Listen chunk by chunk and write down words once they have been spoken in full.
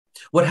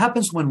What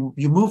happens when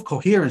you move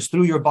coherence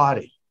through your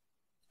body?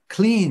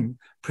 Clean,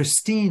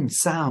 pristine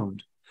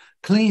sound,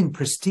 clean,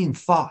 pristine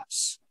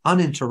thoughts,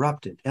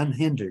 uninterrupted,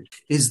 unhindered,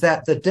 is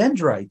that the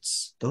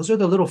dendrites, those are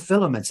the little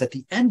filaments at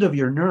the end of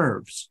your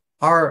nerves,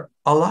 are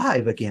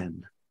alive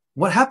again.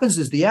 What happens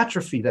is the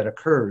atrophy that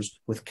occurs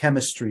with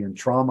chemistry and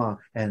trauma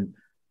and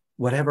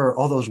whatever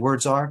all those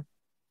words are,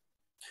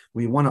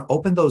 we want to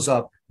open those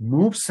up,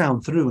 move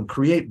sound through, and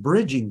create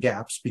bridging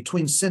gaps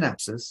between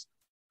synapses.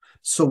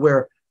 So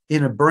where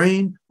in a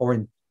brain or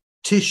in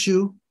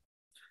tissue,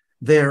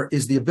 there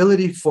is the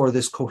ability for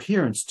this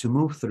coherence to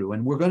move through.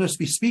 And we're going to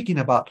be speaking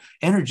about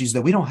energies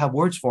that we don't have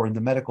words for in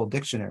the medical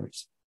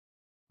dictionaries.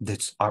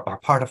 That are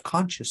part of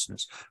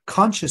consciousness.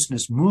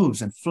 Consciousness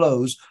moves and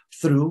flows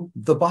through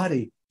the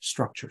body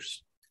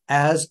structures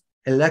as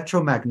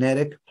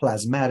electromagnetic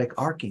plasmatic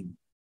arcing.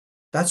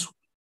 That's,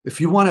 if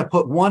you want to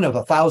put one of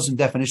 1,000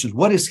 definitions,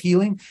 what is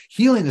healing?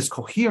 Healing is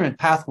coherent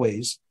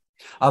pathways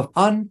of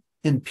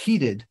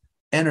unimpeded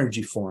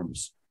energy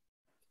forms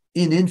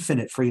in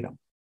infinite freedom,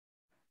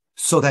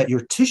 so that your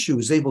tissue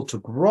is able to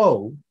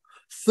grow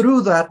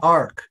through that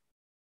arc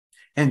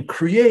and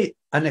create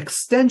an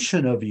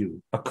extension of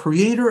you, a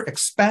creator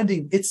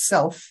expanding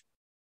itself,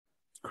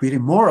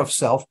 creating more of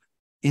self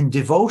in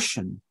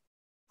devotion,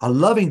 a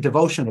loving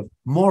devotion of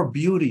more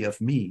beauty of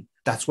me.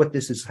 That's what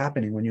this is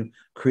happening when you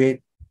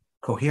create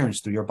coherence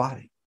through your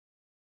body.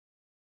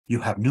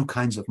 You have new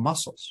kinds of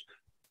muscles.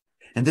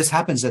 And this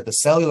happens at the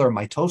cellular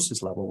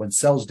mitosis level when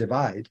cells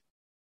divide.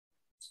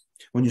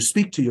 When you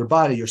speak to your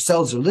body, your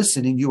cells are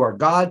listening. You are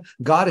God.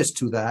 God is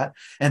to that.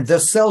 And the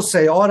cells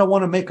say, oh, I don't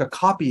want to make a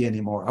copy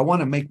anymore. I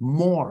want to make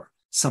more,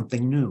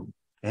 something new.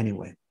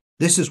 Anyway,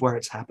 this is where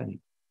it's happening.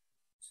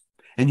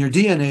 And your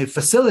DNA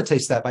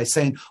facilitates that by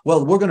saying,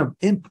 well, we're going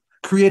to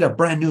create a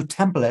brand new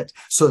template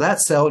so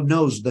that cell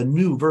knows the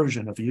new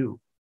version of you.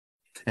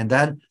 And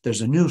then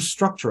there's a new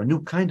structure, a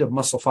new kind of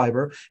muscle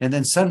fiber. And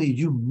then suddenly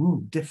you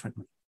move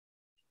differently.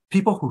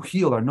 People who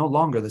heal are no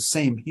longer the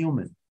same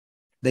human.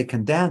 They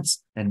can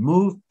dance and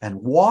move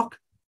and walk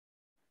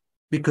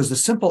because the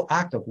simple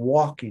act of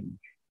walking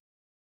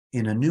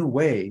in a new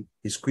way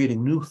is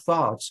creating new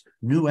thoughts,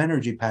 new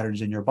energy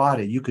patterns in your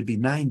body. You could be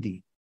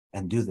 90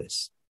 and do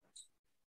this.